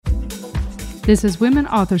This is Women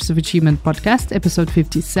Authors of Achievement podcast, episode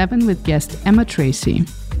 57 with guest Emma Tracy.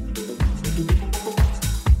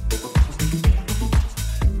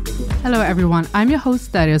 Hello everyone, I'm your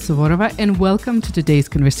host Daria Suvorova and welcome to today's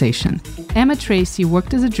conversation. Emma Tracy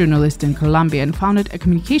worked as a journalist in Colombia and founded a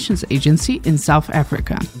communications agency in South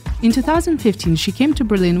Africa. In 2015, she came to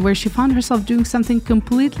Berlin where she found herself doing something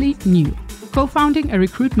completely new, co-founding a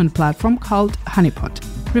recruitment platform called Honeypot.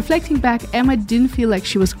 Reflecting back, Emma didn't feel like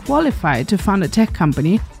she was qualified to found a tech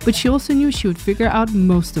company, but she also knew she would figure out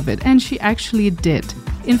most of it, and she actually did.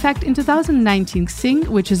 In fact, in 2019, Xing,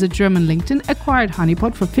 which is a German LinkedIn, acquired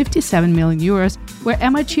Honeypot for 57 million euros, where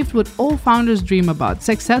Emma achieved what all founders dream about,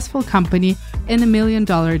 successful company and $1 million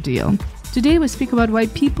deal. Today we speak about why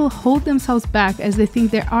people hold themselves back as they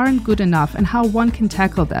think they aren't good enough and how one can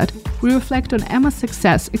tackle that. We reflect on Emma's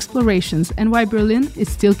success, explorations, and why Berlin is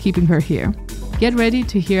still keeping her here. Get ready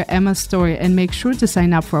to hear Emma's story and make sure to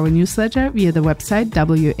sign up for our newsletter via the website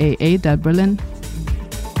waa.berlin.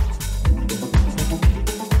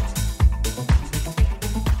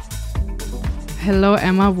 Hello,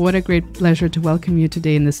 Emma. What a great pleasure to welcome you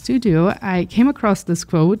today in the studio. I came across this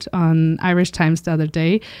quote on Irish Times the other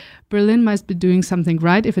day. Berlin must be doing something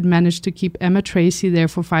right if it managed to keep Emma Tracy there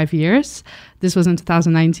for 5 years. This was in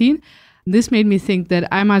 2019. This made me think that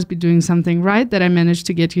I must be doing something right, that I managed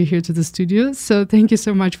to get you here to the studio. So thank you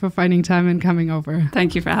so much for finding time and coming over.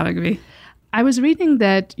 Thank you for having me. I was reading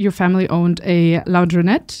that your family owned a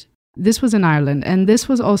laundrette. This was in Ireland, and this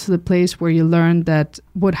was also the place where you learned that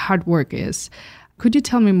what hard work is. Could you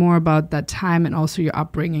tell me more about that time and also your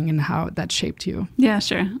upbringing and how that shaped you? Yeah,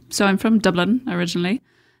 sure. So I'm from Dublin originally,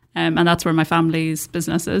 and that's where my family's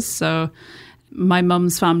business is. So my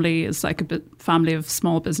mum's family is like a family of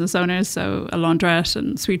small business owners, so a laundrette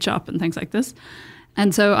and sweet shop and things like this.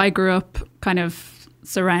 And so I grew up kind of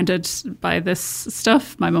surrounded by this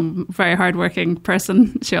stuff. My mum, very hardworking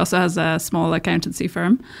person. She also has a small accountancy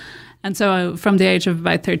firm. And so from the age of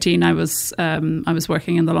about 13, I was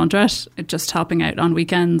working in the laundrette, just helping out on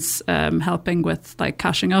weekends, helping with like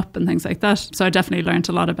cashing up and things like that. So I definitely learned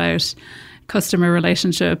a lot about customer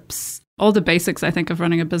relationships, all the basics, I think, of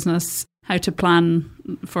running a business, how to plan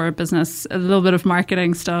for a business, a little bit of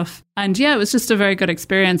marketing stuff. And yeah, it was just a very good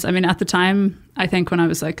experience. I mean, at the time, I think when I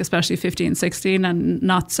was like, especially 15, 16, and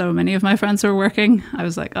not so many of my friends were working, I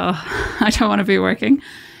was like, oh, I don't want to be working.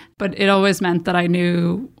 But it always meant that I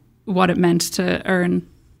knew what it meant to earn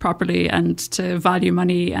properly and to value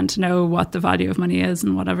money and to know what the value of money is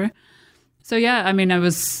and whatever. So yeah, I mean, it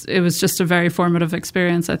was just a very formative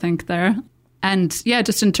experience, I think, there. And yeah,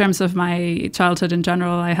 just in terms of my childhood in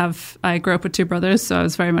general, I grew up with two brothers, so I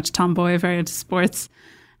was very much tomboy, very into sports,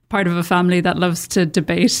 part of a family that loves to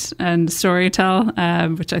debate and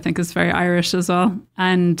storytell, which I think is very Irish as well.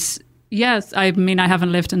 And yes, I mean, I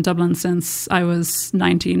haven't lived in Dublin since I was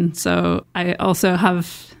 19, so I also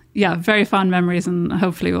have very fond memories, and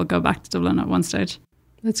hopefully we'll go back to Dublin at one stage.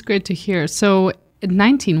 That's great to hear. So at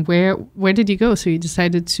 19, where did you go? So you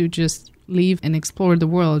decided to just leave and explore the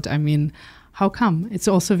world. I mean, how come? It's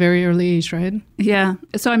also very early age, right? Yeah.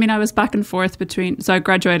 So, I mean, I was back and forth so I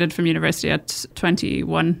graduated from university at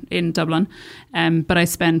 21 in Dublin, but I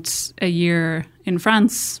spent a year in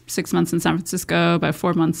France, 6 months in San Francisco, about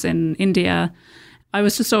 4 months in India. I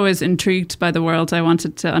was just always intrigued by the world. I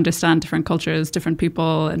wanted to understand different cultures, different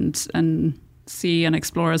people, and see and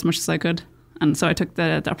explore as much as I could. And so I took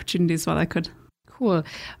the opportunities while I could. Cool.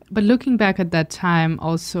 But looking back at that time,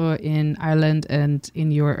 also in Ireland and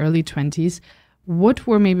in your early 20s, what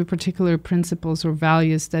were maybe particular principles or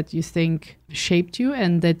values that you think shaped you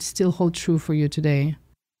and that still hold true for you today?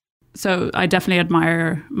 So I definitely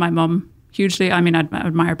admire my mum hugely. I mean, I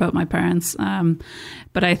admire both my parents.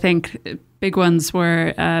 But I think big ones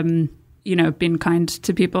were, being kind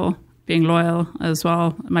to people, being loyal as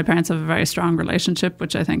well. My parents have a very strong relationship,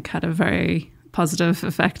 which I think had a very positive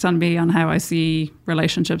effect on me, on how I see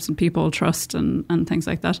relationships and people, trust and things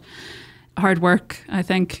like that. Hard work, I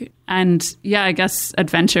think. And yeah, I guess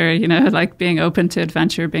adventure, like being open to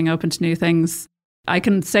adventure, being open to new things. I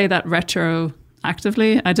can say that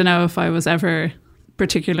retroactively. I don't know if I was ever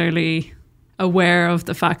particularly aware of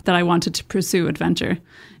the fact that I wanted to pursue adventure.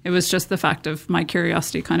 It was just the fact of my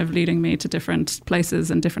curiosity kind of leading me to different places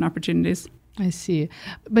and different opportunities. I see.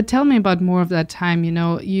 But tell me about more of that time.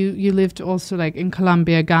 You lived also like in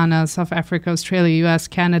Colombia, Ghana, South Africa, Australia, US,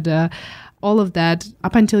 Canada, all of that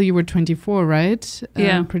up until you were 24, right?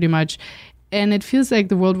 Yeah. Pretty much. And it feels like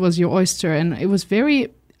the world was your oyster, and it was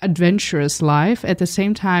very adventurous life. At the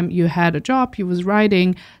same time, you had a job, you was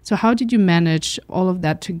writing. So how did you manage all of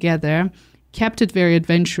that together? Kept it very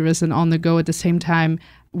adventurous and on the go at the same time,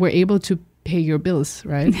 were able to pay your bills,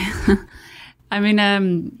 right? I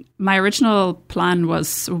mean, my original plan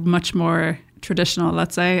was much more traditional,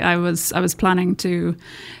 let's say. I was planning to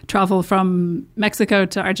travel from Mexico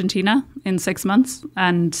to Argentina in 6 months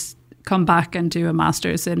and come back and do a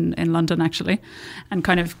master's in London, actually, and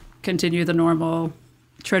kind of continue the normal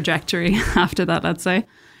trajectory after that, let's say.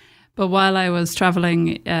 But while I was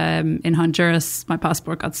traveling in Honduras, my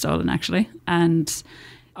passport got stolen, actually. And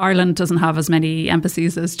Ireland doesn't have as many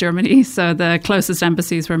embassies as Germany. So the closest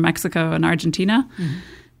embassies were Mexico and Argentina. Mm-hmm.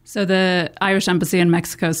 So the Irish embassy in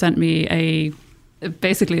Mexico sent me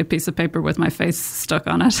basically a piece of paper with my face stuck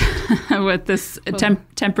on it with this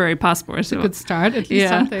temporary passport. It's a good start, at least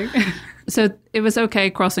something. So it was okay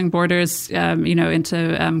crossing borders,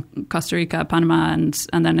 into Costa Rica, Panama,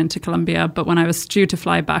 and then into Colombia. But when I was due to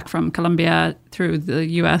fly back from Colombia through the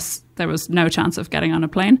US, there was no chance of getting on a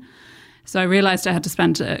plane. So I realized I had to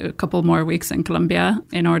spend a couple more weeks in Colombia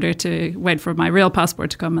in order to wait for my real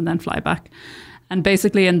passport to come and then fly back. And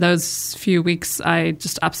basically in those few weeks, I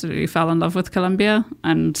just absolutely fell in love with Colombia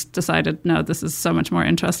and decided, no, this is so much more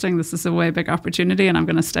interesting. This is a way big opportunity and I'm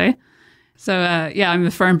going to stay. So, I'm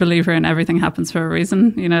a firm believer in everything happens for a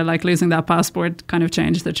reason. You know, like losing that passport kind of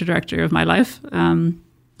changed the trajectory of my life. And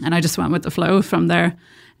I just went with the flow from there.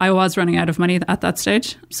 I was running out of money at that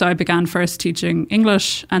stage. So I began first teaching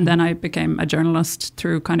English and then I became a journalist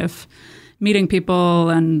through kind of meeting people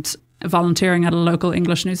and volunteering at a local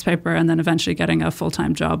English newspaper and then eventually getting a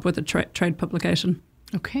full-time job with a trade publication.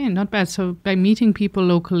 Okay, not bad. So by meeting people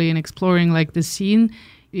locally and exploring like the scene,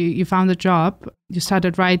 you found a job, you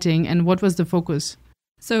started writing, and what was the focus?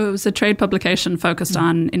 So it was a trade publication focused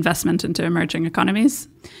on investment into emerging economies.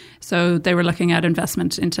 So they were looking at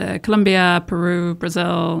investment into Colombia, Peru,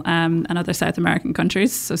 Brazil, and other South American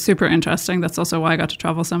countries. So super interesting. That's also why I got to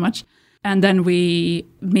travel so much. And then me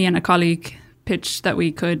and a colleague pitched that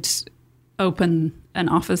we could open an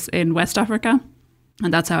office in West Africa.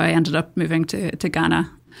 And that's how I ended up moving to Ghana.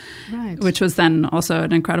 Right. Which was then also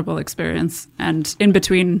an incredible experience. And in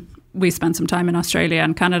between, we spent some time in Australia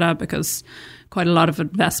and Canada because quite a lot of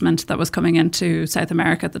investment that was coming into South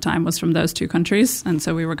America at the time was from those two countries. And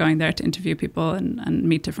so we were going there to interview people and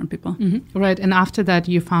meet different people. Mm-hmm. Right. And after that,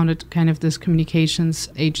 you founded kind of this communications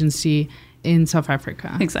agency in South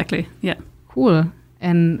Africa. Exactly. Yeah. Cool.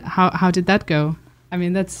 And how did that go? I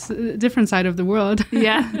mean, that's a different side of the world.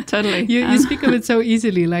 Yeah, totally. You speak of it so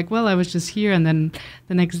easily, like, well, I was just here and then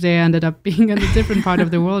the next day I ended up being in a different part of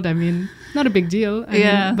the world. I mean, not a big deal. I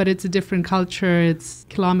mean, but it's a different culture. It's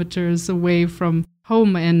kilometers away from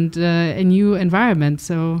home and a new environment.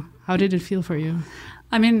 So how did it feel for you?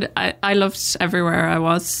 I mean, I loved everywhere I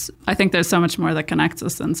was. I think there's so much more that connects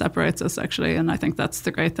us than separates us, actually. And I think that's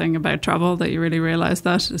the great thing about travel, that you really realize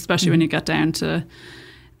that, especially when you get down to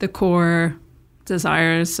the core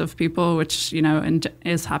desires of people, which, you know,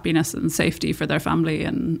 is happiness and safety for their family.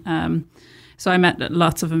 And so I met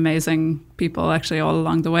lots of amazing people actually all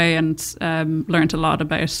along the way and learned a lot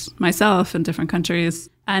about myself in different countries.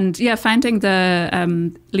 And yeah, finding the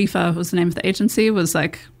LIFA was the name of the agency was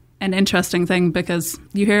like an interesting thing because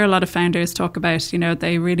you hear a lot of founders talk about, you know,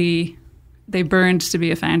 they burned to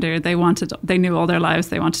be a founder. They knew all their lives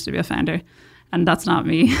they wanted to be a founder. And that's not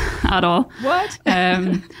me at all. What?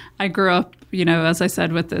 I grew up, you know, as I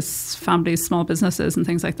said, with this family's small businesses and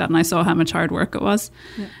things like that. And I saw how much hard work it was.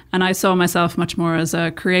 Yeah. And I saw myself much more as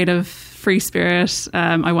a creative, free spirit.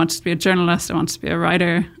 I wanted to be a journalist. I wanted to be a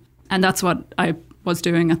writer. And that's what I was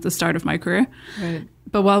doing at the start of my career. Right.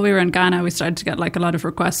 But while we were in Ghana, we started to get like a lot of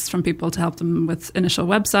requests from people to help them with initial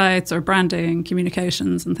websites or branding,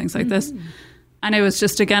 communications and things like this. And it was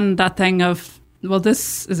just, again, that thing of, well,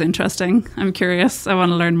 this is interesting. I'm curious. I want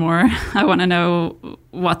to learn more. I want to know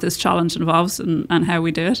what this challenge involves and how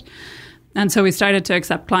we do it. And so we started to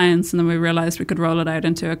accept clients and then we realized we could roll it out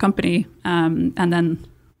into a company. And then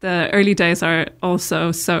the early days are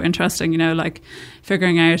also so interesting, you know, like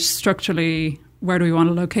figuring out structurally, where do we want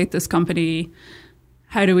to locate this company?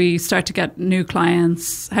 How do we start to get new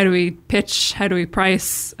clients? How do we pitch? How do we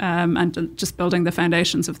price? And just building the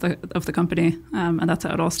foundations of the company. And that's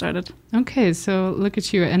how it all started. Okay, so look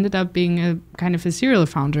at you. Ended up being a kind of a serial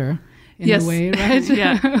founder in a way, right?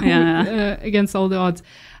 Yeah. Against all the odds.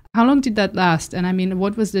 How long did that last? And I mean,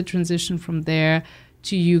 what was the transition from there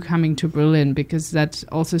to you coming to Berlin? Because that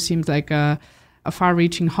also seems like a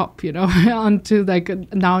far-reaching hop, you know, onto like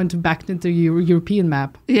now back into your European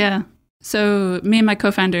map. Yeah. So me and my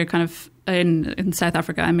co-founder kind of in South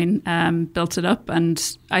Africa, I mean, built it up.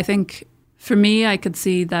 And I think for me, I could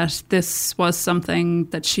see that this was something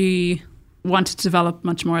that she wanted to develop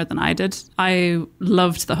much more than I did. I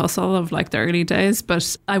loved the hustle of like the early days,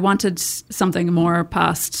 but I wanted something more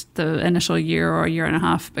past the initial year or year and a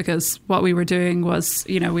half, because what we were doing was,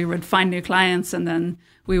 we would find new clients and then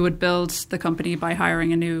we would build the company by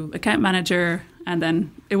hiring a new account manager. And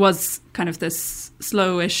then it was kind of this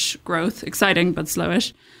slowish growth, exciting, but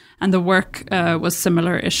slowish. And the work was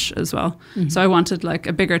similar-ish as well. Mm-hmm. So I wanted like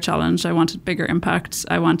a bigger challenge. I wanted bigger impact.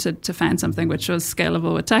 I wanted to find something which was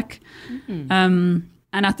scalable with tech. Mm-hmm.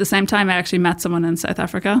 And at the same time, I actually met someone in South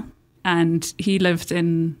Africa, and he lived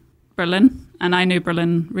in Berlin. And I knew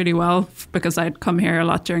Berlin really well because I'd come here a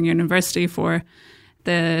lot during university for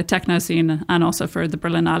the techno scene and also for the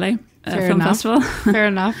Berlinale film festival. Fair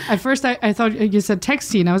enough. At first, I thought you said tech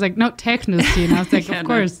scene. I was like, no, techno scene. I was like, of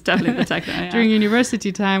course. No, definitely the techno. Yeah. During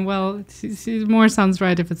university time, well, more sounds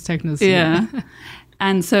right if it's techno scene. Yeah.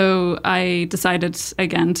 And so I decided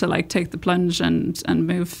again to like take the plunge and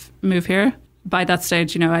move here. By that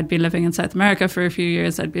stage, I'd been living in South America for a few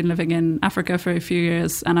years. I'd been living in Africa for a few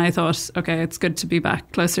years. And I thought, okay, it's good to be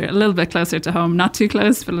back closer, a little bit closer to home. Not too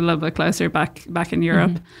close, but a little bit closer back in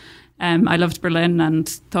Europe. Mm-hmm. I loved Berlin and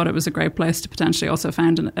thought it was a great place to potentially also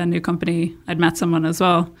found a new company. I'd met someone as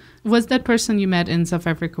well. Was that person you met in South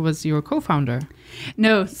Africa was your co-founder?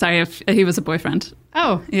 No, sorry, he was a boyfriend.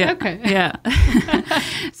 Oh, yeah. Okay. Yeah.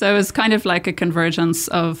 So it was kind of like a convergence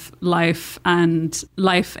of life aims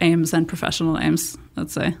and professional aims, I'd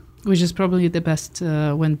say. Which is probably the best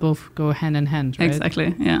when both go hand in hand, right?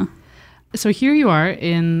 Exactly, yeah. So here you are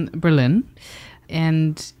in Berlin,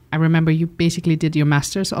 and I remember you basically did your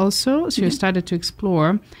master's also, so you started to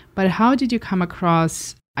explore. But how did you come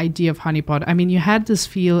across idea of Honeypot? I mean, you had this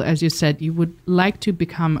feel, as you said, you would like to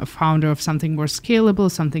become a founder of something more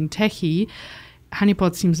scalable, something techy.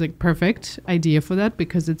 Honeypot seems like perfect idea for that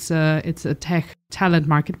because it's a tech talent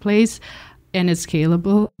marketplace and it's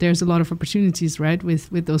scalable. There's a lot of opportunities, right,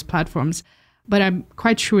 with those platforms. But I'm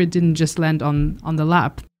quite sure it didn't just land on the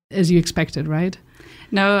lap as you expected, right?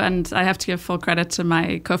 No, and I have to give full credit to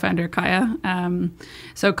my co-founder, Kaya.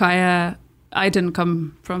 So Kaya, I didn't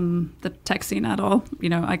come from the tech scene at all.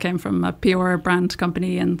 I came from a PR brand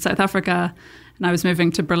company in South Africa, and I was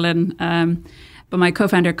moving to Berlin. But my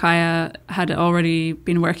co-founder, Kaya, had already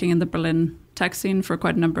been working in the Berlin tech scene for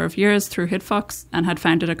quite a number of years through Hitfox and had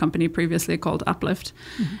founded a company previously called Uplift.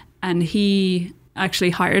 Mm-hmm. And he actually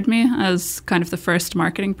hired me as kind of the first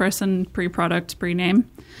marketing person, pre-product,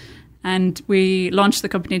 pre-name. And we launched the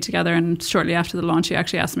company together, and shortly after the launch, he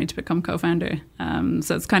actually asked me to become co-founder.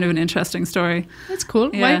 So it's kind of an interesting story. That's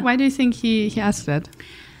cool. Yeah. Why do you think he asked that?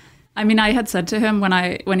 I mean, I had said to him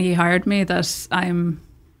when he hired me that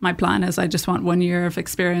my plan is I just want 1 year of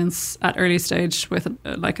experience at early stage with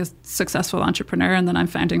like a successful entrepreneur, and then I'm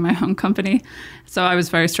founding my own company. So I was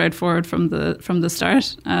very straightforward from the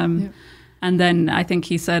start. And then I think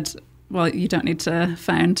he said, well, you don't need to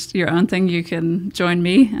found your own thing. You can join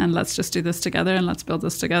me and let's just do this together and let's build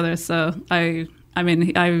this together. So I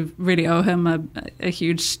really owe him a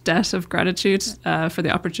huge debt of gratitude for the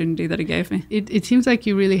opportunity that he gave me. It seems like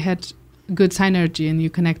you really had good synergy and you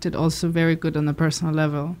connected also very good on a personal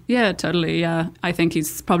level. Yeah, totally. Yeah. I think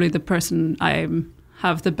he's probably the person I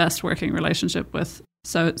have the best working relationship with.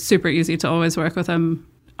 So it's super easy to always work with him.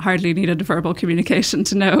 Hardly needed verbal communication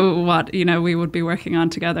to know what we would be working on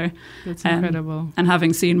together. That's incredible. And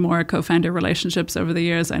having seen more co-founder relationships over the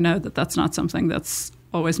years, I know that that's not something that's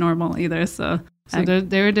always normal either. So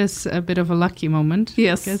there it is, a bit of a lucky moment.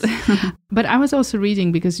 Yes. But I was also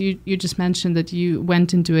reading, because you just mentioned that you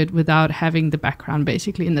went into it without having the background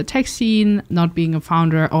basically in the tech scene, not being a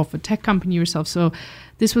founder of a tech company yourself. So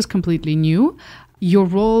this was completely new. Your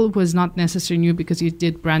role was not necessarily new because you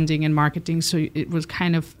did branding and marketing, so it was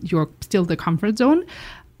kind of still the comfort zone.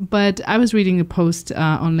 But I was reading a post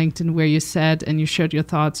on LinkedIn where you said, and you shared your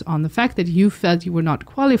thoughts on the fact that you felt you were not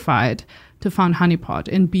qualified to found Honeypot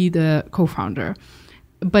and be the co-founder.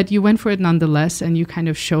 But you went for it nonetheless, and you kind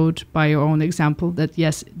of showed by your own example that,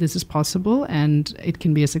 yes, this is possible and it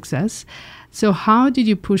can be a success. So how did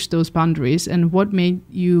you push those boundaries, and what made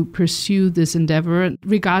you pursue this endeavor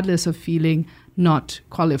regardless of feeling not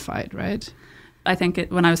qualified, right? I think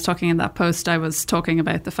when I was talking in that post, I was talking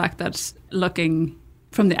about the fact that looking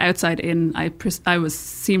from the outside in,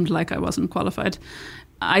 seemed like I wasn't qualified.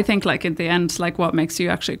 I think like in the end, like what makes you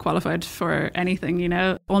actually qualified for anything,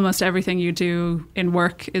 almost everything you do in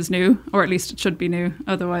work is new, or at least it should be new.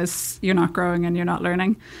 Otherwise you're not growing and you're not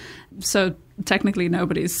learning. So technically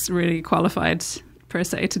nobody's really qualified per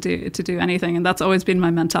se to do anything. And that's always been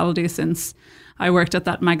my mentality since I worked at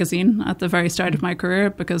that magazine at the very start of my career,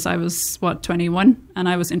 because I was 21 and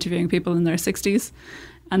I was interviewing people in their 60s,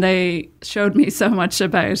 and they showed me so much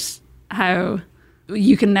about how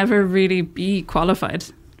you can never really be qualified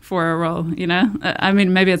for a role, you know? I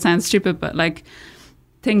mean, maybe it sounds stupid, but like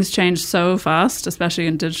things change so fast, especially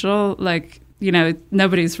in digital. Like, you know,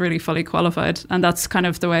 nobody's really fully qualified. And that's kind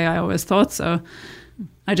of the way I always thought. So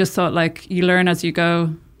I just thought, like, you learn as you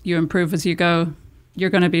go, you improve as you go. You're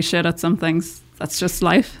going to be shit at some things. That's just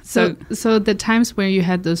life. So the times where you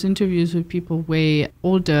had those interviews with people way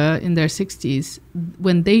older in their 60s,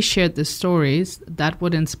 when they shared the stories, that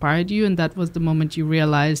what inspired you, and that was the moment you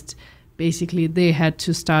realized basically they had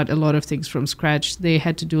to start a lot of things from scratch. They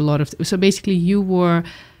had to do a lot of so basically you were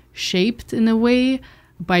shaped in a way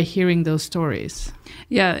by hearing those stories.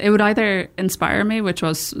 Yeah, it would either inspire me, which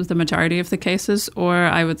was the majority of the cases, or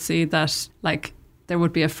I would see that like there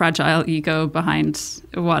would be a fragile ego behind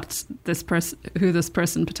what this person, who this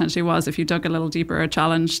person potentially was. If you dug a little deeper or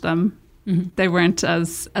challenged them, they weren't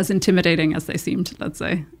as intimidating as they seemed, let's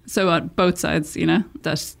say. So at both sides, you know,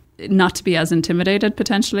 that not to be as intimidated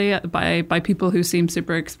potentially by people who seem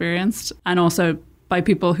super experienced, and also by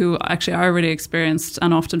people who actually are really experienced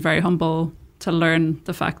and often very humble to learn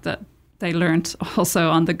the fact that they learned also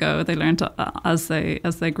on the go. They learned as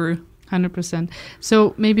they grew. 100%.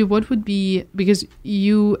 So maybe what would be, because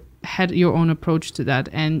you had your own approach to that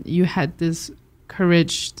and you had this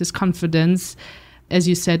courage, this confidence, as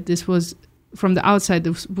you said, this was from the outside,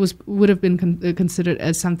 this would have been considered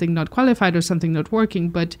as something not qualified or something not working,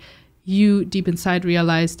 but you deep inside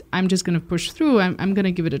realized, I'm just going to push through, I'm going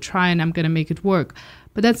to give it a try and I'm going to make it work.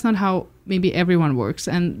 But that's not how maybe everyone works,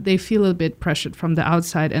 and they feel a bit pressured from the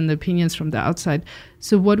outside and the opinions from the outside.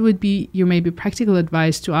 So what would be your maybe practical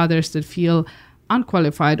advice to others that feel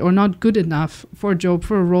unqualified or not good enough for a job,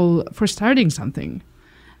 for a role, for starting something?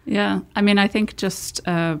 Yeah, I mean, I think just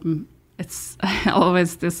it's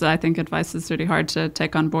always this, I think advice is really hard to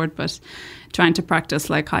take on board, but trying to practice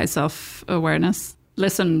like high self-awareness.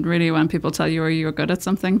 Listen really when people tell you you're good at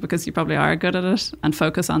something, because you probably are good at it, and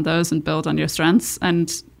focus on those and build on your strengths,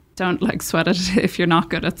 and don't like sweat it if you're not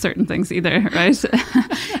good at certain things either, right?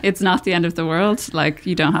 It's not the end of the world. Like,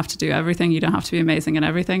 you don't have to do everything. You don't have to be amazing at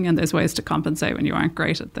everything, and there's ways to compensate when you aren't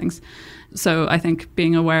great at things. So I think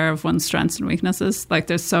being aware of one's strengths and weaknesses, like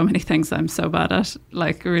there's so many things I'm so bad at,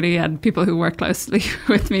 like really, and people who work closely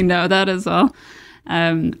with me know that as well.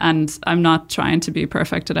 And I'm not trying to be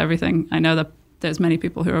perfect at everything. I know that there's many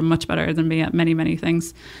people who are much better than me at many, many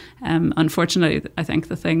things. Unfortunately, I think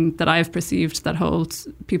the thing that I've perceived that holds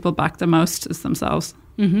people back the most is themselves.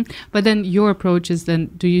 Mm-hmm. But then your approach is then,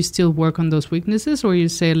 do you still work on those weaknesses, or you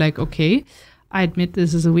say like, okay, I admit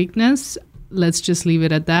this is a weakness, let's just leave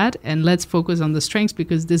it at that and let's focus on the strengths,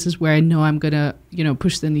 because this is where I know I'm going to,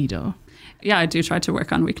 push the needle? Yeah, I do try to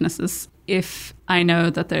work on weaknesses if I know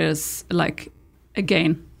that there's like a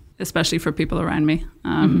gain, especially for people around me.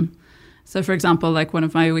 So, for example, like one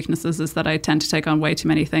of my weaknesses is that I tend to take on way too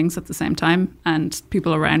many things at the same time, and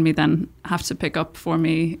people around me then have to pick up for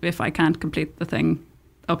me if I can't complete the thing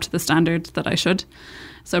up to the standard that I should.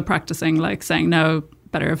 So practicing like saying no,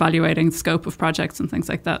 better evaluating the scope of projects and things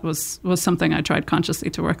like that was something I tried consciously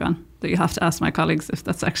to work on. That you have to ask my colleagues if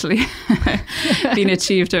that's actually been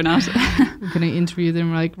achieved or not. We're going to interview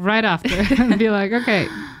them like right after and be like, okay,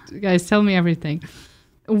 guys, tell me everything.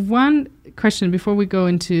 One question before we go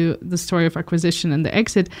into the story of acquisition and the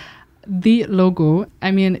exit, the logo,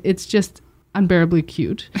 I mean, it's just unbearably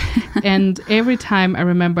cute. And every time I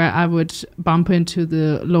remember I would bump into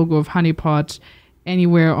the logo of Honeypot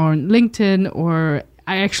anywhere on LinkedIn, or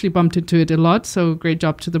I actually bumped into it a lot. So great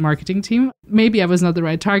job to the marketing team. Maybe I was not the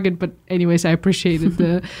right target, but anyways, I appreciated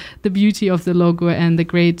the beauty of the logo and the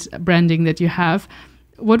great branding that you have.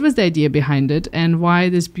 What was the idea behind it, and why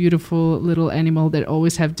this beautiful little animal that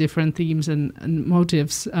always have different themes and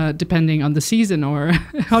motives depending on the season or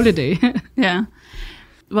holiday? Yeah.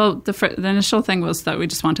 Well, the initial thing was that we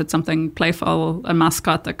just wanted something playful, a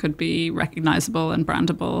mascot that could be recognizable and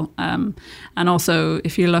brandable. And also,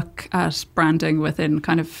 if you look at branding within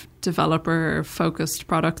kind of developer-focused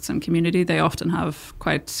products and community, they often have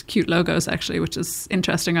quite cute logos, actually, which is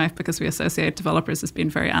interesting, right? Because we associate developers as being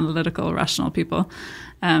very analytical, rational people.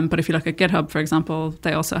 But if you look at GitHub, for example,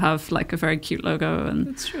 they also have like a very cute logo, and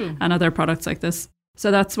that's true, and other products like this. So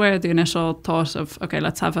that's where the initial thought of, okay,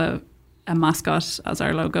 let's have a mascot as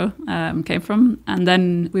our logo came from. And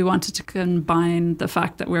then we wanted to combine the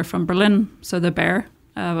fact that we're from Berlin, so the bear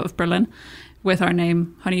of Berlin, with our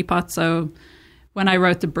name, Honeypot. So when I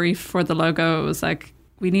wrote the brief for the logo, it was like,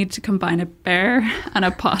 we need to combine a bear and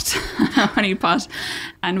a pot, a honeypot.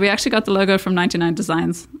 And we actually got the logo from 99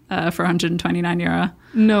 Designs for €129.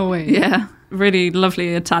 No way. Yeah. Really lovely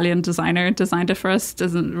Italian designer designed it for us.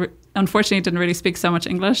 Unfortunately didn't really speak so much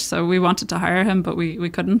English, so we wanted to hire him, but we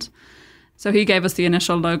couldn't. So he gave us the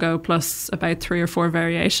initial logo plus about 3 or 4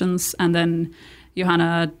 variations. And then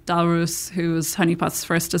Johanna Dalrus, who was Honeypot's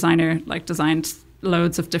first designer, like designed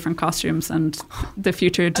loads of different costumes, and the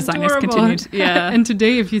future designers Adorable. continued. Yeah. And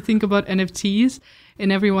today, if you think about NFTs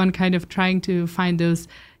and everyone kind of trying to find those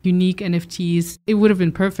unique NFTs, it would have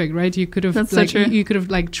been perfect, right? You could have That's like so true. you could have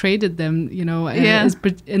like traded them, you know. Yeah.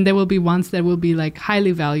 And there will be ones that will be like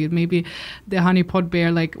highly valued. Maybe the Honeypot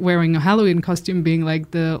bear like wearing a Halloween costume being like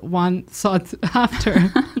the one sought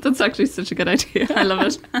after. That's actually such a good idea. I love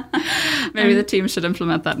it. Maybe the team should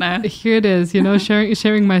implement that now. Here it is, you know,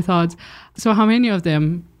 sharing my thoughts. So how many of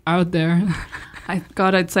them out there?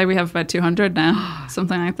 I'd say we have about 200 now,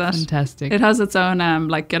 something like that. Fantastic. It has its own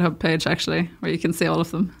like GitHub page actually, where you can see all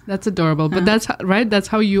of them. That's adorable. But that's right. That's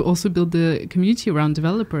how you also build the community around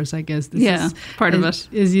developers, I guess. This is part of it.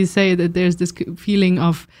 As you say, that there's this feeling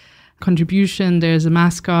of contribution. There's a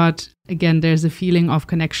mascot. Again, there's a feeling of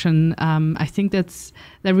connection. I think that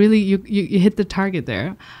really you hit the target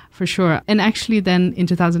there for sure. And actually, then in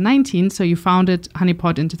 2019, so you founded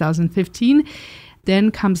Honeypot in 2015.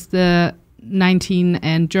 Then comes the 19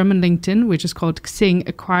 and German LinkedIn, which is called Xing,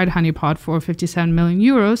 acquired Honeypot for 57 million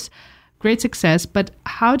euros. Great success. But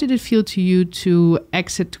how did it feel to you to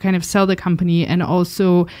exit, to kind of sell the company? And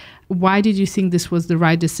also, why did you think this was the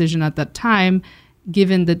right decision at that time,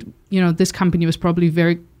 given that, you know, this company was probably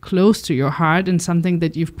very close to your heart and something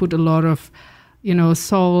that you've put a lot of, you know,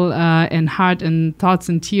 soul and heart and thoughts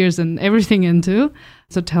and tears and everything into?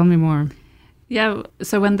 So tell me more. Yeah.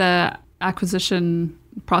 So when the acquisition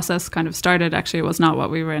process kind of started, actually it was not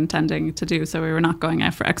what we were intending to do. So we were not going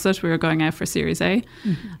out for exit, we were going out for Series A.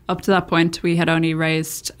 Mm-hmm. Up to that point we had only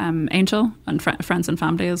raised angel and friends and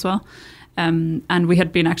family as well, and we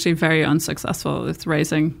had been actually very unsuccessful with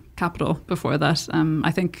raising capital before that.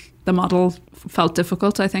 I think the model felt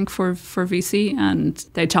difficult, I think, for VC, and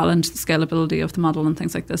they challenged the scalability of the model and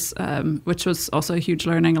things like this, which was also a huge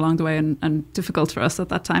learning along the way and difficult for us at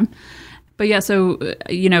that time. But yeah, so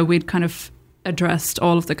you know, we'd kind of addressed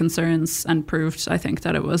all of the concerns and proved, I think,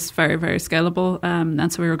 that it was very, very scalable.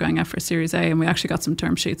 And so we were going out for Series A, and we actually got some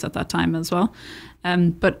term sheets at that time as well.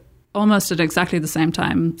 But almost at exactly the same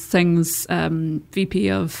time, Xing's VP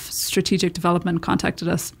of Strategic Development contacted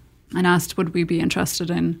us and asked would we be interested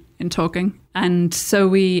in talking. And so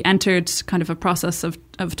we entered kind of a process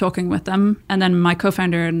of talking with them. And then my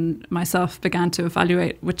co-founder and myself began to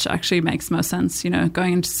evaluate which actually makes most sense, you know,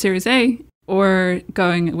 going into Series A or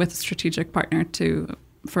going with a strategic partner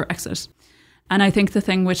for exit. And I think the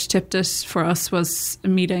thing which tipped it for us was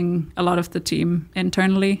meeting a lot of the team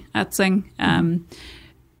internally at Xing.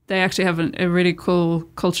 They actually have a really cool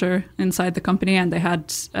culture inside the company, and they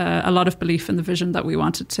had a lot of belief in the vision that we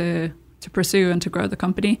wanted to pursue and to grow the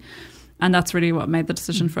company. And that's really what made the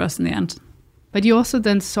decision for us in the end. But you also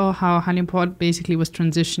then saw how Honeypot basically was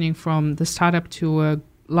transitioning from the startup to a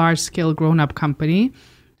large-scale grown-up company.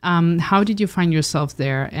 How did you find yourself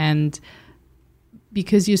there? And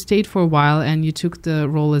because you stayed for a while and you took the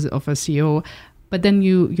role of a CEO, but then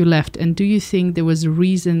you left. And do you think there was a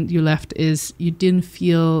reason you left is you didn't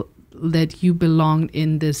feel that you belonged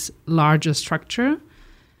in this larger structure?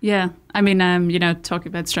 Yeah. I mean, you know, talking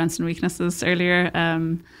about strengths and weaknesses earlier,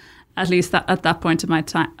 at least at that point of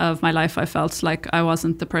my life, I felt like I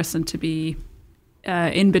wasn't the person to be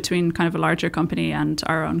in between kind of a larger company and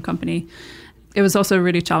our own company. It was also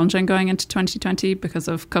really challenging going into 2020 because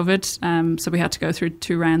of COVID. So we had to go through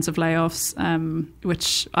 2 rounds of layoffs,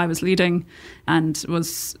 which I was leading, and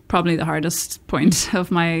was probably the hardest point of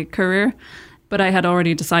my career. But I had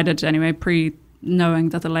already decided anyway, knowing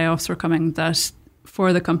that the layoffs were coming, that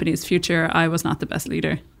for the company's future, I was not the best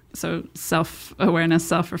leader. So self-awareness,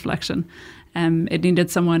 self-reflection. It needed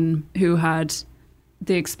someone who had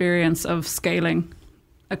the experience of scaling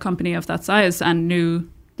a company of that size and knew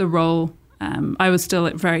the role. I was still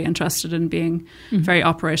very interested in being very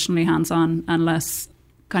operationally hands-on and less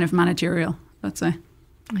kind of managerial, let's say.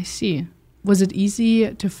 I see. Was it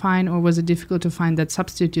easy to find, or was it difficult to find that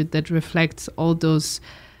substitute that reflects all those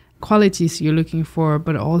qualities you're looking for,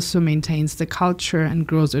 but also maintains the culture and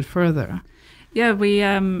grows it further? Yeah, we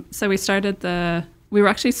started we were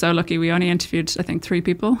actually so lucky. We only interviewed, I think, 3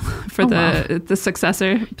 people for the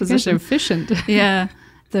successor position. They're efficient. Yeah.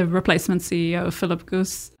 The replacement CEO, Philip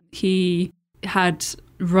Goose, he had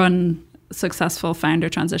run successful founder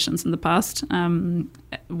transitions in the past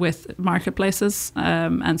with marketplaces.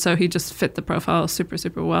 And so he just fit the profile super,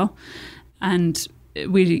 super well. And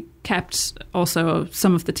we kept also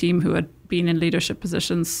some of the team who had been in leadership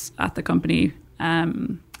positions at the company,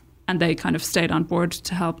 and they kind of stayed on board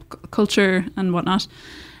to help culture and whatnot.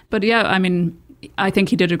 But yeah, I mean, I think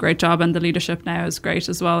he did a great job, and the leadership now is great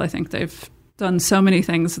as well. I think they've done so many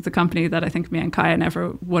things at the company that I think me and Kaya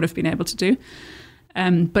never would have been able to do.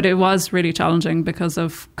 But it was really challenging because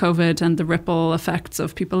of COVID and the ripple effects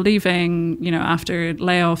of people leaving, after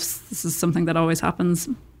layoffs. This is something that always happens.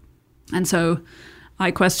 And so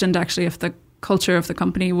I questioned actually if the culture of the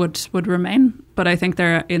company would remain. But I think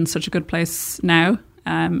they're in such a good place now,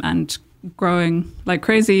 and growing like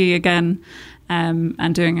crazy again,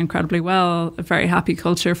 and doing incredibly well. A very happy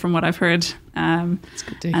culture from what I've heard. That's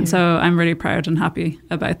good to hear. And so I'm really proud and happy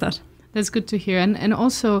about that. That's good to hear. And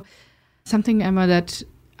also something, Emma, that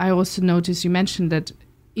I also noticed, you mentioned that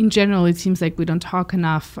in general, it seems like we don't talk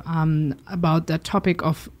enough about that topic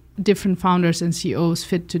of different founders and CEOs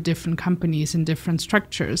fit to different companies and different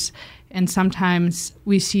structures. And sometimes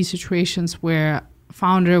we see situations where a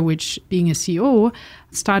founder, which being a CEO,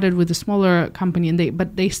 started with a smaller company,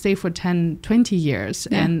 but they stay for 10, 20 years,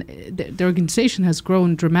 and the organization has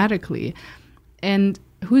grown dramatically. And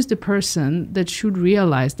who's the person that should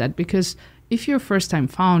realize that? Because if you're a first-time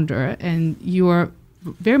founder and you're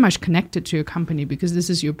very much connected to your company because this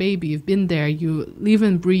is your baby, you've been there, you live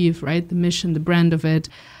and breathe, right? The mission, the brand of it,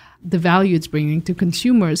 the value it's bringing to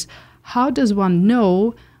consumers. How does one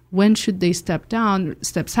know when should they step down,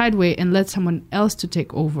 step sideways, and let someone else to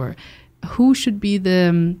take over? Who should be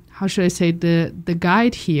the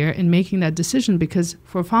guide here in making that decision? Because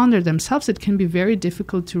for founder themselves, it can be very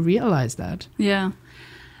difficult to realize that. Yeah.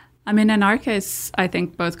 I mean, in our case, I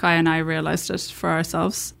think both Kaya and I realized it for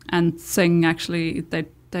ourselves. And Sing, actually,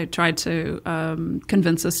 they tried to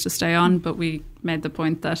convince us to stay on, but we made the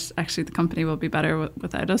point that actually the company will be better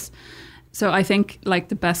without us. So I think like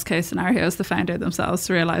the best case scenario is the founder themselves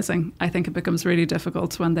realizing. I think it becomes really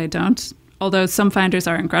difficult when they don't. Although some founders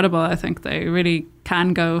are incredible, I think they really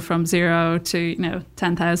can go from 0 to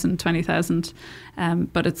 10,000, 20,000.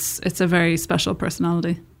 But it's a very special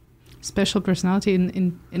personality. Special personality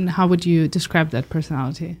in how would you describe that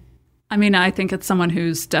personality? I mean, I think it's someone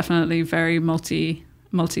who's definitely very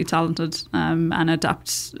multi-talented and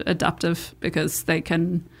adaptive, because they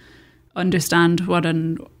can understand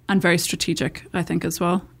and very strategic, I think, as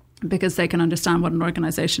well, because they can understand what an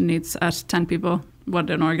organization needs at 10 people, what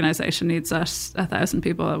an organization needs at 1,000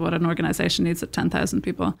 people, what an organization needs at 10,000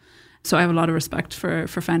 people. So I have a lot of respect for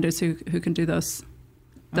founders who can do those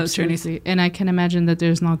journeys. And I can imagine that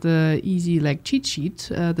there's not the easy cheat sheet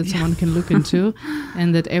that someone can look into,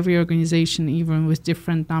 and that every organization, even with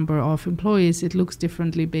different number of employees, it looks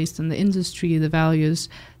differently based on the industry, the values.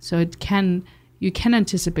 So you can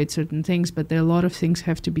anticipate certain things, but there are a lot of things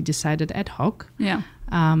have to be decided ad hoc. Yeah.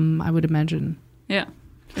 I would imagine. Yeah,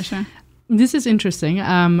 for sure. This is interesting,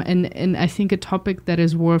 and I think a topic that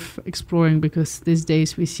is worth exploring, because these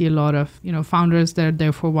days we see a lot of founders that are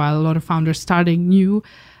there for a while, a lot of founders starting new,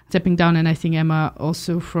 stepping down, and I think, Emma,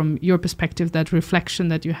 also from your perspective, that reflection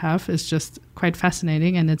that you have is just quite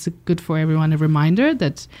fascinating, and it's good for everyone, a reminder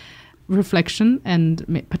that reflection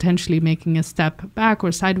and potentially making a step back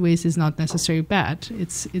or sideways is not necessarily bad.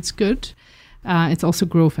 It's good. It's also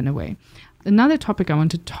growth in a way. Another topic I want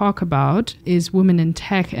to talk about is women in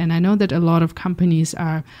tech. And I know that a lot of companies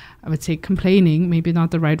are, I would say, complaining, maybe not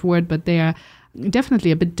the right word, but they are definitely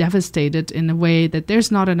a bit devastated in a way that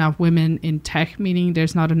there's not enough women in tech, meaning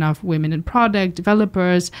there's not enough women in product,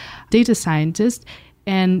 developers, data scientists.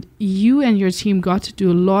 And you and your team got to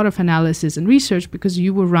do a lot of analysis and research because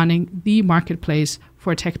you were running the marketplace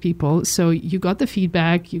for tech people. So you got the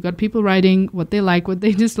feedback, you got people writing what they like, what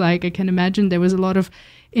they dislike. I can imagine there was a lot of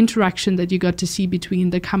interaction that you got to see between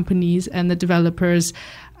the companies and the developers,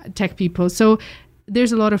 tech people. So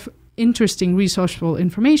there's a lot of interesting, resourceful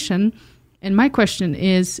information. And my question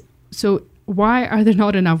is, so why are there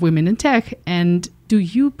not enough women in tech? And do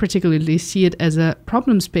you particularly see it as a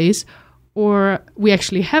problem space, or we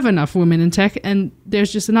actually have enough women in tech and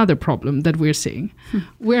there's just another problem that we're seeing?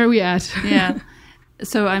 Where are we at? Yeah.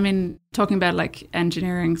 So, I mean, talking about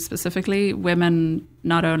engineering specifically, women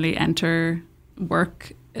not only enter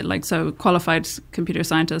work, so qualified computer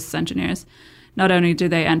scientists, engineers, not only do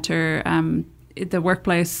they enter the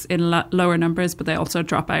workplace in lower numbers, but they also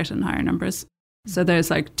drop out in higher numbers. So there's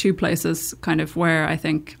two places kind of where I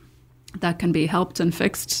think that can be helped and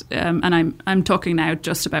fixed. And I'm talking now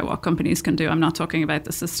just about what companies can do. I'm not talking about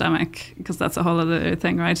the systemic, because that's a whole other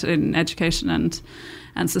thing, right, in education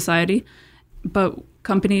and society. But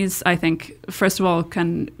companies, I think, first of all,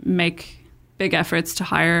 can make big efforts to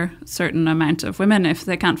hire a certain amount of women. If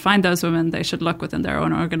they can't find those women, they should look within their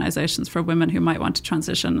own organizations for women who might want to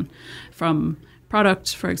transition from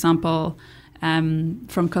product, for example,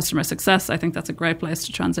 from customer success. I think that's a great place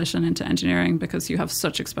to transition into engineering, because you have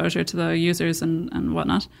such exposure to the users and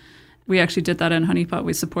whatnot. We actually did that in Honeypot.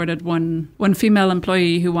 We supported one female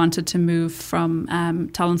employee who wanted to move from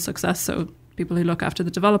talent success, so people who look after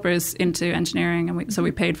the developers, into engineering, and so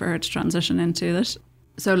we paid for her to transition into it.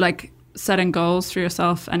 So like setting goals for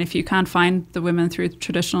yourself, and if you can't find the women through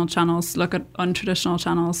traditional channels, look at untraditional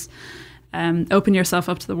channels. Open yourself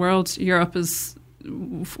up to the world. Europe is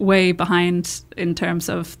way behind in terms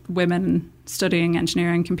of women studying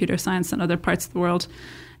engineering, computer science, and other parts of the world.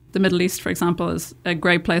 The Middle East, for example, is a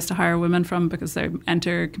great place to hire women from because they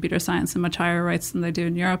enter computer science at much higher rates than they do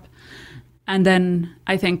in Europe. And then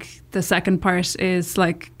I think the second part is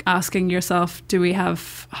like asking yourself, do we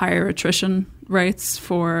have higher attrition rates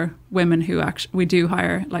for women who actually we do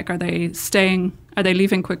hire? Like, are they staying? Are they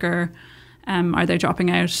leaving quicker? Are they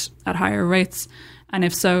dropping out at higher rates? And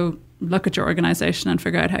if so, look at your organization and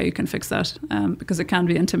figure out how you can fix that, because it can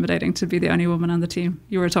be intimidating to be the only woman on the team.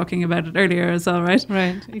 You were talking about it earlier as well, right?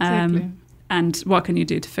 Right, exactly. And what can you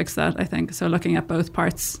do to fix that, I think. So looking at both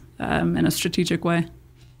parts in a strategic way.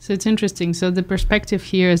 So it's interesting. So the perspective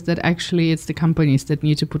here is that actually it's the companies that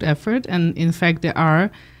need to put effort. And in fact, there are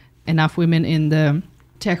enough women in the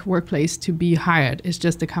tech workplace to be hired. It's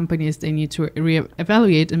just the companies, they need to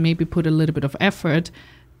reevaluate and maybe put a little bit of effort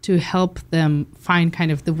to help them find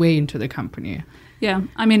kind of the way into the company. Yeah,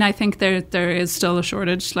 I mean, I think there is still a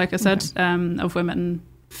shortage, like I said, of women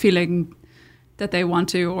feeling that they want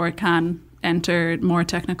to or can enter more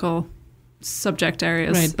technical subject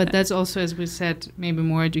areas. Right, but that's also, as we said, maybe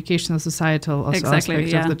more educational, societal also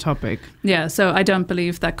aspect of the topic. Yeah, so I don't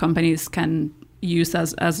believe that companies can use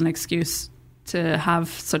as an excuse to have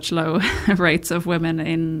such low rates of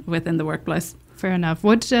women within the workplace. Fair enough.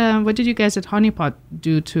 What did you guys at Honeypot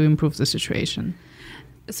do to improve the situation?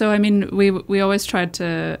 So, I mean, we always tried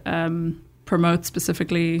to promote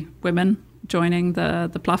specifically women joining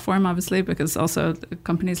the platform, obviously, because also the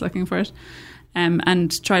company's looking for it,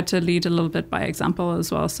 and tried to lead a little bit by example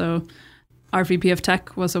as well. So our VP of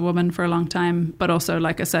Tech was a woman for a long time, but also,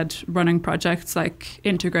 like I said, running projects like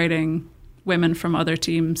integrating women from other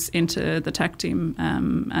teams into the tech team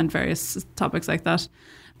and various topics like that.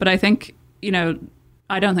 But I think,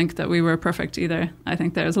 I don't think that we were perfect either. I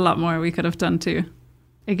think there's a lot more we could have done too.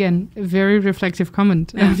 Again, a very reflective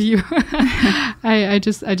comment of you. I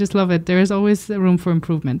just love it. There is always room for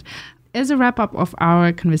improvement. As a wrap up of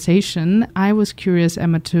our conversation, I was curious,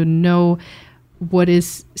 Emma, to know what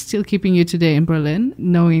is still keeping you today in Berlin,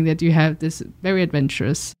 knowing that you have this very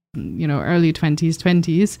adventurous, early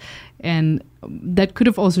 20s, and that could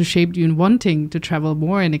have also shaped you in wanting to travel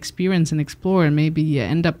more and experience and explore and maybe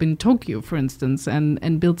end up in Tokyo, for instance,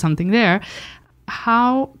 and build something there.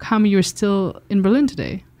 How come you're still in Berlin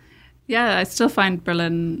today? Yeah, I still find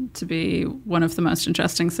Berlin to be one of the most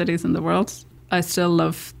interesting cities in the world. I still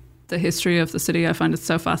love the history of the city. I find it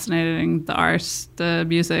so fascinating, the art, the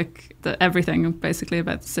music, everything basically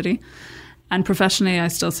about the city. And professionally, I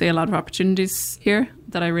still see a lot of opportunities here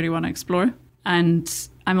that I really want to explore. And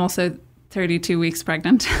I'm also 32 weeks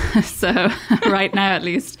pregnant. So right now, at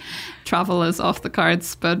least, travel is off the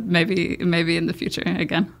cards, but maybe in the future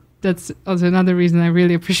again. That's also another reason I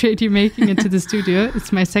really appreciate you making it to the studio.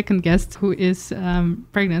 It's my second guest who is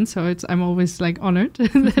pregnant, so I'm always honored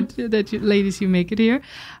that you, ladies, you make it here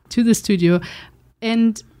to the studio.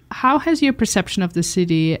 And how has your perception of the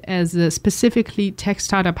city as a specifically tech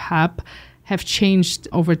startup hub have changed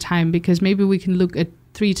over time? Because maybe we can look at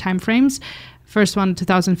 3 time frames. First one,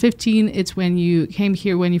 2015, it's when you came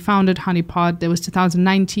here, when you founded Honeypot. There was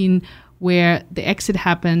 2019, where the exit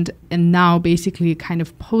happened, and now basically kind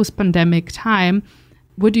of post-pandemic time.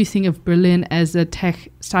 What do you think of Berlin as a tech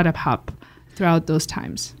startup hub throughout those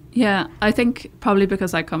times? Yeah, I think probably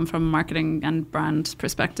because I come from a marketing and brand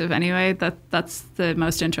perspective anyway, that's the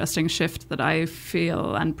most interesting shift that I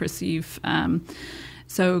feel and perceive.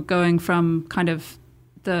 So going from kind of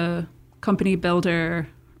the company builder,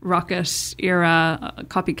 rocket era,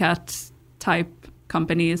 copycat type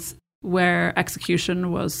companies, where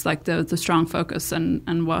execution was like the strong focus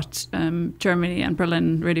and what Germany and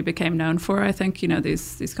Berlin really became known for. I think,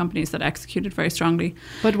 these companies that executed very strongly.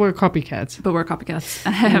 But we're copycats.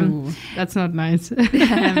 Ooh, that's not nice.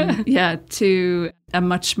 To a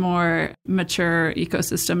much more mature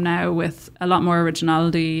ecosystem now with a lot more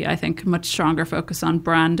originality, I think much stronger focus on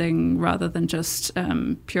branding rather than just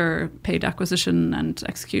pure paid acquisition and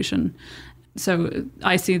execution. So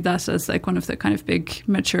I see that as one of the kind of big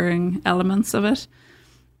maturing elements of it.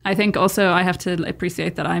 I think also I have to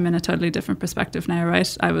appreciate that I'm in a totally different perspective now,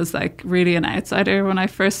 right? I was like really an outsider when I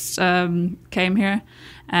first came here.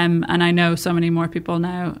 And I know so many more people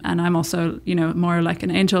now. And I'm also, more like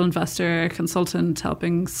an angel investor, consultant,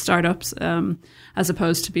 helping startups, as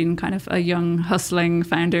opposed to being kind of a young hustling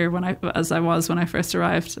founder as I was when I first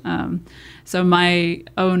arrived. So my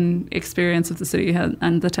own experience of the city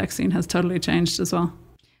and the tech scene has totally changed as well.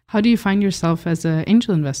 How do you find yourself as an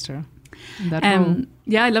angel investor in that role?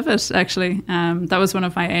 Yeah, I love it, actually. That was one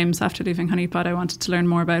of my aims after leaving Honeypot. I wanted to learn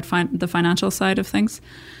more about the financial side of things.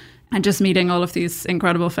 And just meeting all of these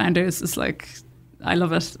incredible founders is like, I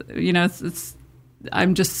love it.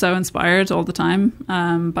 I'm just so inspired all the time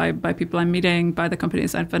by people I'm meeting, by the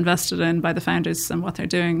companies I've invested in, by the founders and what they're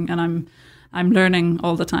doing. And I'm learning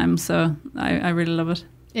all the time. So I really love it.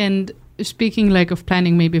 And speaking like of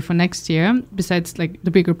planning maybe for next year, besides like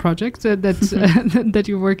the bigger projects that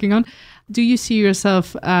you're working on, do you see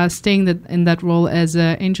yourself staying in that role as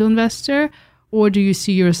an angel investor? Or do you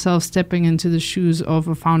see yourself stepping into the shoes of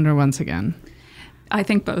a founder once again? I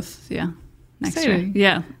think both, yeah. Next exciting.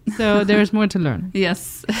 year. Yeah. So there's more to learn.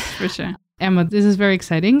 Yes, for sure. Emma, this is very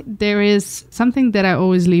exciting. There is something that I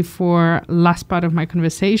always leave for last part of my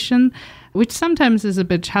conversation, which sometimes is a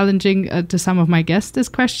bit challenging to some of my guests, this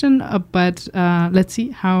question, but let's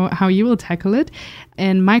see how you will tackle it.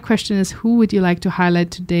 And my question is, who would you like to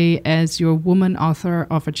highlight today as your woman author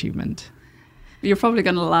of achievement? You're probably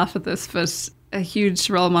going to laugh at this, but a huge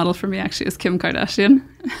role model for me actually is Kim Kardashian.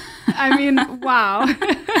 I mean, wow.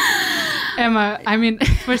 Emma,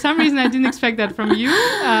 for some reason I didn't expect that from you.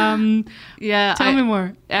 Tell me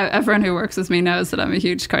more. Everyone who works with me knows that I'm a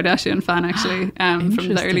huge Kardashian fan, actually, from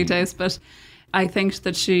the early days. But I think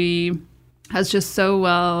that she has just so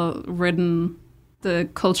well ridden the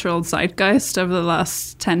cultural zeitgeist over the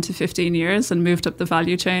last 10 to 15 years and moved up the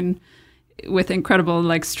value chain with incredible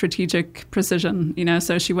strategic precision.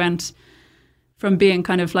 So she went from being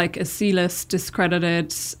kind of like a C-list,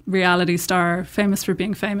 discredited reality star, famous for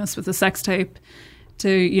being famous with a sex tape,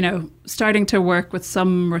 to, starting to work with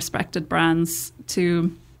some respected brands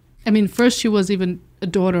to... first she was even a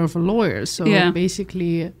daughter of a lawyer. So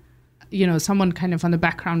basically, someone kind of on the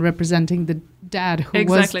background representing the dad who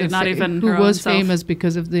was famous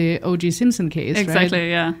because of the O.J. Simpson case, exactly, right?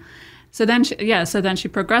 Yeah. So then she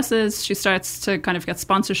progresses. She starts to kind of get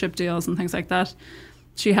sponsorship deals and things like that.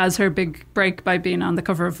 She has her big break by being on the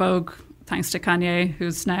cover of Vogue, thanks to Kanye,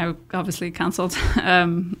 who's now obviously cancelled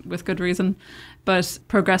with good reason, but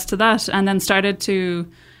progressed to that and then started to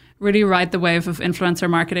really ride the wave of influencer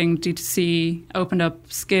marketing, D2C, opened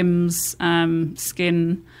up Skims,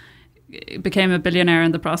 Skin, became a billionaire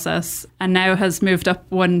in the process, and now has moved up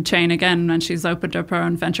one chain again and she's opened up her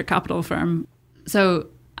own venture capital firm. So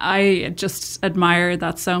I just admire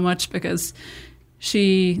that so much because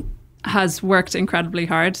she has worked incredibly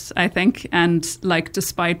hard, I think, and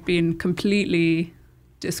despite being completely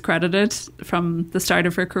discredited from the start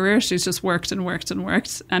of her career, she's just worked and worked and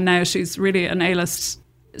worked, and now she's really an A-list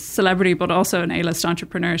celebrity but also an A-list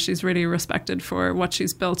entrepreneur. She's really respected for what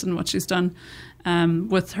she's built and what she's done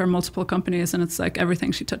with her multiple companies, and it's like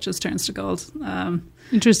everything she touches turns to gold.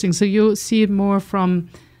 Interesting. So you see it more from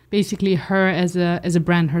basically her as a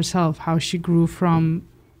brand herself, how she grew from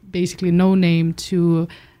basically no name to,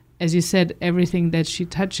 as you said, everything that she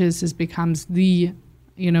touches becomes the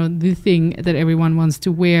thing that everyone wants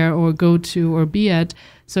to wear or go to or be at.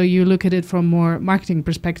 So you look at it from more marketing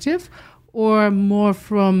perspective or more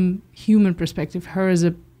from human perspective, her as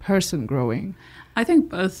a person growing? I think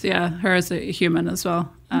both, yeah. Her as a human as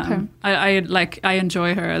well. Okay. I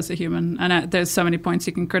enjoy her as a human, and there's so many points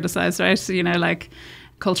you can criticize, right?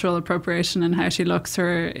 Cultural appropriation and how she looks,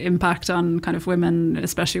 her impact on kind of women,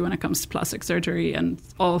 especially when it comes to plastic surgery, and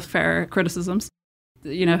all fair criticisms.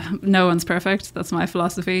 No one's perfect. That's my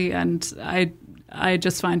philosophy, and I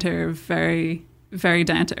just find her very, very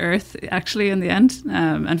down to earth, actually, in the end,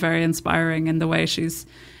 and very inspiring in the way she's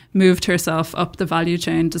moved herself up the value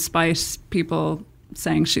chain, despite people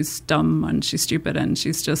saying she's dumb and she's stupid and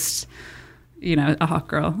she's just, a hot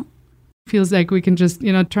girl. Feels like we can just,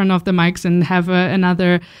 turn off the mics and have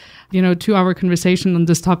another, 2-hour conversation on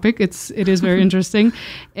this topic. It is very interesting.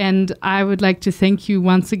 And I would like to thank you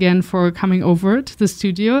once again for coming over to the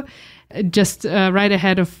studio. Just right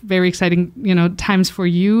ahead of very exciting, times for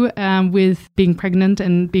you with being pregnant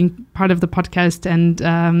and being part of the podcast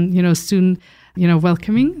and, soon,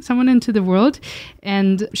 welcoming someone into the world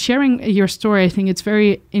and sharing your story. I think it's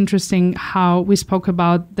very interesting how we spoke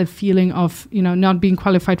about the feeling of, not being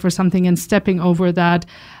qualified for something and stepping over that,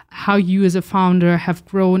 how you as a founder have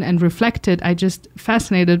grown and reflected. I just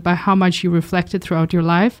fascinated by how much you reflected throughout your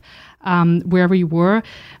life, wherever you were,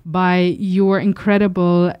 by your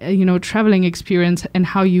incredible, traveling experience and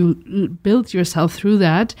how you built yourself through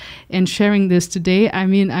that, and sharing this today. I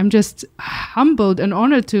mean, I'm just humbled and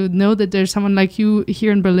honored to know that there's someone like you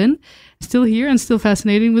here in Berlin, still here and still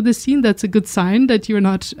fascinating with the scene. That's a good sign that you're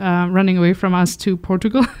not running away from us to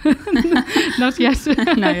Portugal. Not yet.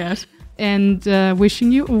 Not yet. And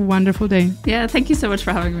wishing you a wonderful day. Yeah, thank you so much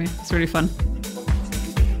for having me. It's really fun.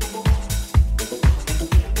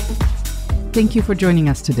 Thank you for joining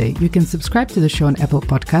us today. You can subscribe to the show on Apple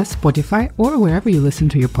Podcasts, Spotify, or wherever you listen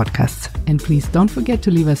to your podcasts. And please don't forget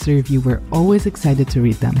to leave us a review. We're always excited to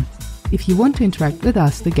read them. If you want to interact with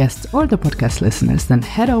us, the guests, or the podcast listeners, then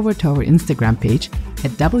head over to our Instagram page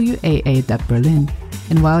at WAA.Berlin.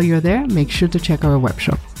 And while you're there, make sure to check our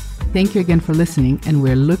webshop. Thank you again for listening, and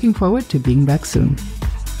we're looking forward to being back soon.